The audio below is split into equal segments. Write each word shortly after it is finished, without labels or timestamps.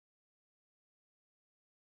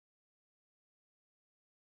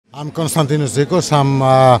I'm Konstantinos Zikos. I'm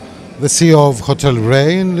the CEO of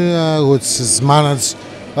HotelBrain, which is managed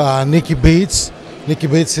Nikki Beach. Nikki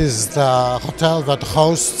Beach is the hotel that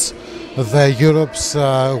hosts the Europe's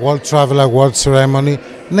World Travel Award ceremony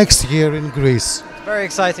next year in Greece. Very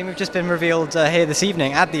exciting. We've just been revealed here this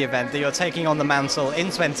evening at the event that you're taking on the mantle in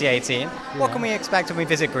 2018. What can we expect when we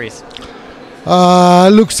visit Greece?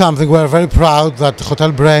 Look, something we're very proud that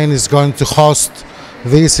HotelBrain is going to host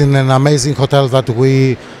this in an amazing hotel that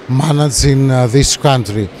we manage in this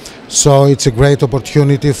country. So it's a great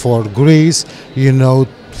opportunity for Greece,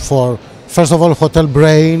 for first of all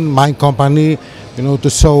HotelBrain, my company, to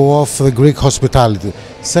show off the Greek hospitality.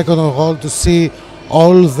 Second of all, to see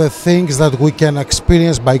all the things that we can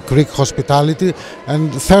experience by Greek hospitality,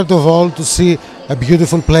 and third of all, to see a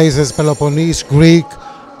beautiful place as Peloponnese, Greek,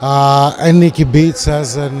 and Nikki Beach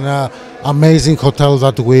as an amazing hotel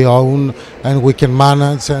that we own and we can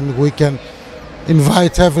manage, and we can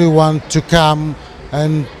invite everyone to come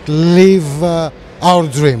and live our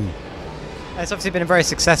dream. It's obviously been a very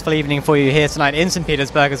successful evening for you here tonight in St.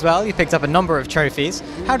 Petersburg as well. You picked up a number of trophies.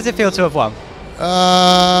 How does it feel to have won?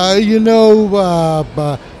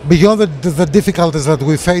 Beyond the difficulties that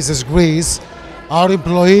we face as Greece, our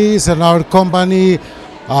employees and our company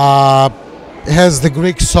has the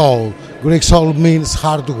Greek soul. Greek soul means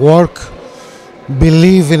hard work,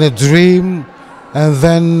 believe in a dream, and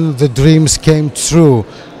then the dreams came true.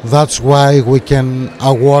 That's why we can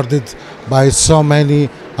award it by so many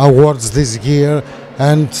awards this year,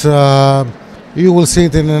 and you will see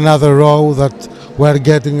it in another row that we're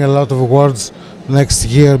getting a lot of awards next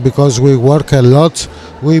year because we work a lot,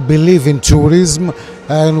 we believe in tourism,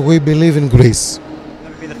 and we believe in Greece.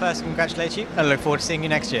 Let me be the first to congratulate you, and I look forward to seeing you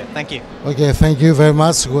next year. Thank you. Okay, thank you very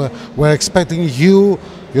much. We're expecting you,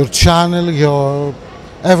 your channel,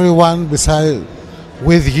 everyone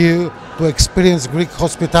with you to experience Greek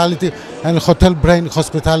hospitality and HotelBrain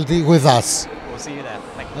hospitality with us. We'll see you there.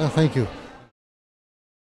 Thank you. Thank you.